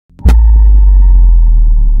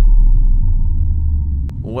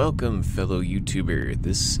Welcome, fellow YouTuber.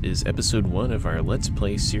 This is episode 1 of our Let's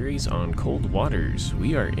Play series on Cold Waters.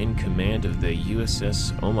 We are in command of the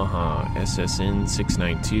USS Omaha SSN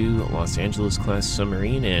 692 Los Angeles class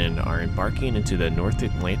submarine and are embarking into the North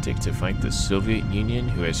Atlantic to fight the Soviet Union,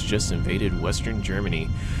 who has just invaded Western Germany.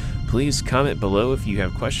 Please comment below if you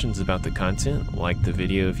have questions about the content, like the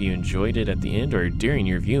video if you enjoyed it at the end or during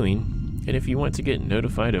your viewing. And if you want to get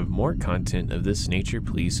notified of more content of this nature,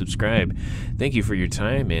 please subscribe. Thank you for your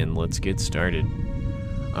time, and let's get started.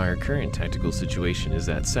 Our current tactical situation is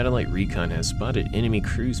that Satellite Recon has spotted enemy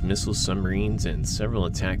cruise missile submarines and several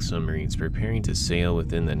attack submarines preparing to sail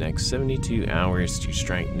within the next 72 hours to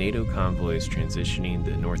strike NATO convoys transitioning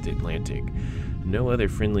the North Atlantic. No other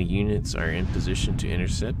friendly units are in position to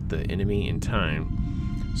intercept the enemy in time.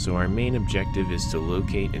 So our main objective is to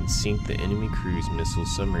locate and sink the enemy cruise missile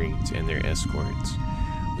submarines and their escorts.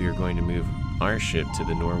 We are going to move our ship to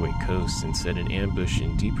the Norway coast and set an ambush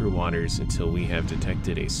in deeper waters until we have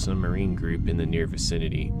detected a submarine group in the near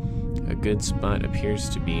vicinity. A good spot appears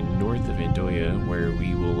to be north of Andoya, where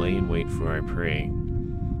we will lay in wait for our prey.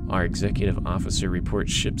 Our executive officer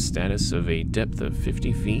reports ship status of a depth of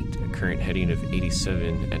 50 feet, a current heading of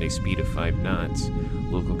 87 at a speed of 5 knots.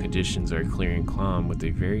 Local conditions are clear and calm with a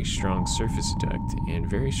very strong surface duct and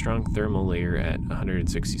very strong thermal layer at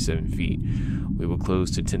 167 feet. We will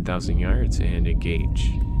close to 10,000 yards and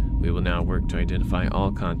engage. We will now work to identify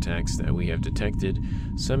all contacts that we have detected.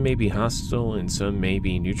 Some may be hostile and some may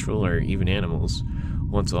be neutral or even animals.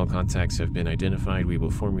 Once all contacts have been identified, we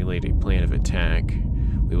will formulate a plan of attack.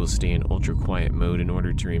 We will stay in ultra-quiet mode in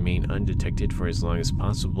order to remain undetected for as long as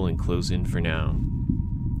possible and close in for now.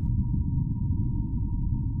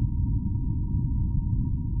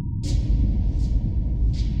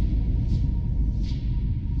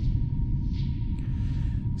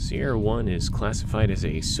 Sierra 1 is classified as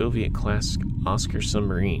a Soviet-class Oscar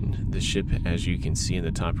submarine. The ship, as you can see in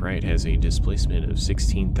the top right, has a displacement of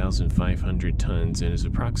 16,500 tons and is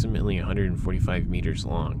approximately 145 meters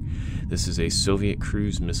long. This is a Soviet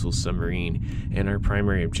cruise missile submarine and our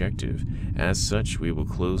primary objective. As such, we will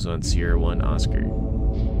close on Sierra 1 Oscar.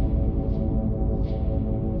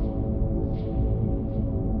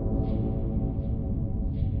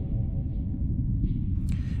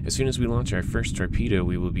 As soon as we launch our first torpedo,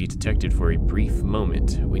 we will be detected for a brief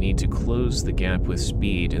moment. We need to close the gap with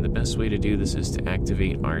speed, and the best way to do this is to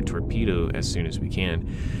activate our torpedo as soon as we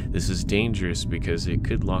can. This is dangerous because it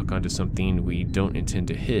could lock onto something we don't intend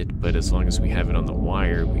to hit, but as long as we have it on the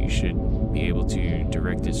wire, we should be able to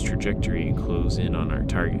direct its trajectory and close in on our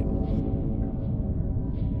target.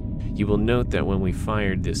 You will note that when we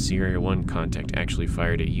fired, the Sierra 1 contact actually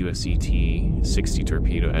fired a USET-60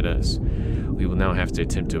 torpedo at us. We will now have to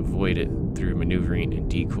attempt to avoid it through maneuvering and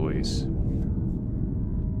decoys.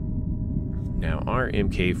 Now, our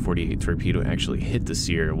Mk-48 torpedo actually hit the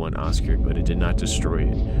Sierra 1 Oscar, but it did not destroy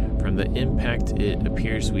it. From the impact, it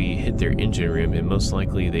appears we hit their engine room, and most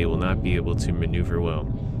likely they will not be able to maneuver well.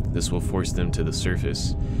 This will force them to the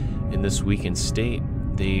surface. In this weakened state,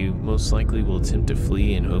 they most likely will attempt to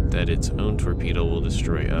flee and hope that its own torpedo will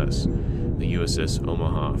destroy us, the USS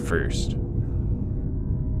Omaha, first.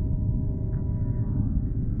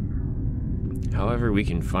 However, we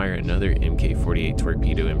can fire another Mk-48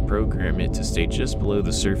 torpedo and program it to stay just below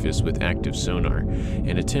the surface with active sonar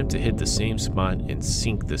and attempt to hit the same spot and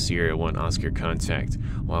sink the Sierra 1 Oscar contact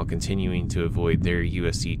while continuing to avoid their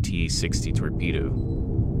USET-60 torpedo.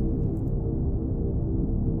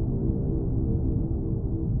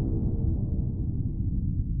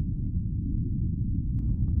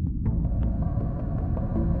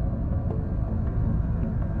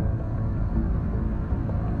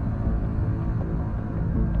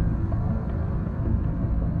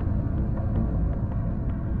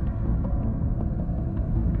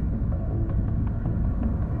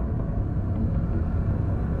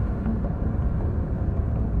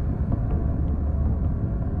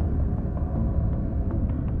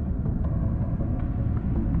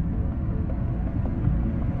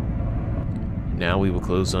 Now we will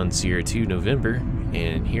close on Sierra 2 November,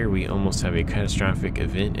 and here we almost have a catastrophic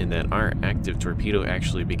event in that our active torpedo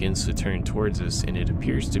actually begins to turn towards us and it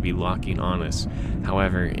appears to be locking on us.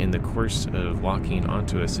 However, in the course of locking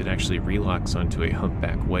onto us, it actually relocks onto a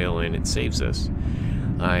humpback whale and it saves us.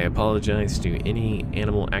 I apologize to any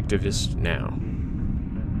animal activists now.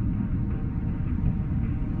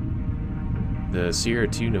 The Sierra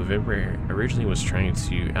 2 November originally was trying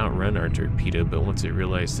to outrun our torpedo, but once it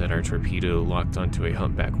realized that our torpedo locked onto a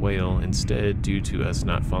humpback whale, instead, due to us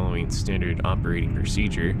not following standard operating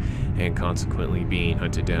procedure and consequently being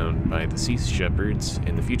hunted down by the sea shepherds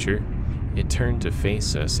in the future, It turned to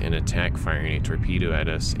face us and attack, firing a torpedo at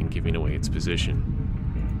us and giving away its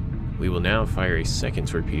position. We will now fire a second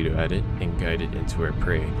torpedo at it and guide it into our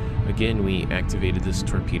prey. Again, we activated this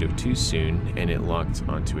torpedo too soon and it locked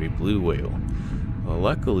onto a blue whale.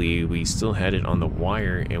 Luckily, we still had it on the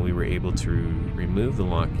wire and we were able to remove the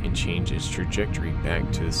lock and change its trajectory back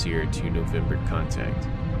to the Sierra 2 November contact.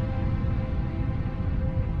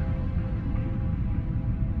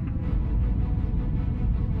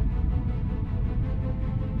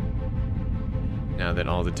 Now that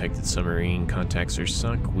all detected submarine contacts are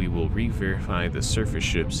sunk, we will re-verify the surface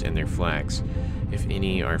ships and their flags. If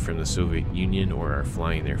any are from the Soviet Union or are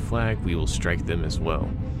flying their flag, we will strike them as well.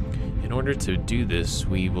 In order to do this,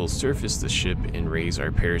 we will surface the ship and raise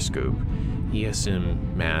our periscope,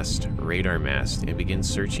 ESM mast, radar mast, and begin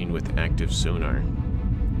searching with active sonar.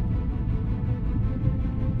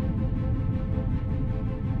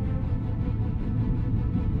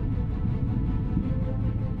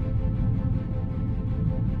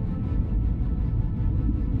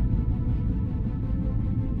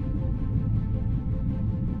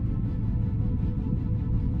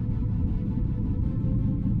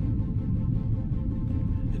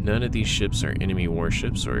 None of these ships are enemy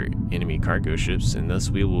warships or enemy cargo ships, and thus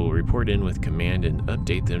we will report in with command and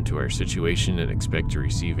update them to our situation and expect to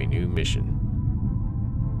receive a new mission.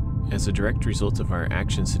 As a direct result of our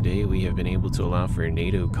actions today, we have been able to allow for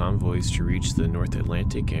NATO convoys to reach the North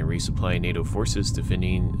Atlantic and resupply NATO forces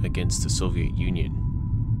defending against the Soviet Union.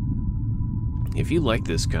 If you like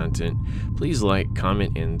this content, please like,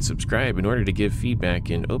 comment, and subscribe in order to give feedback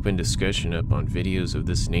and open discussion up on videos of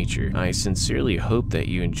this nature. I sincerely hope that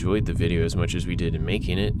you enjoyed the video as much as we did in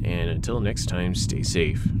making it, and until next time, stay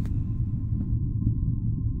safe.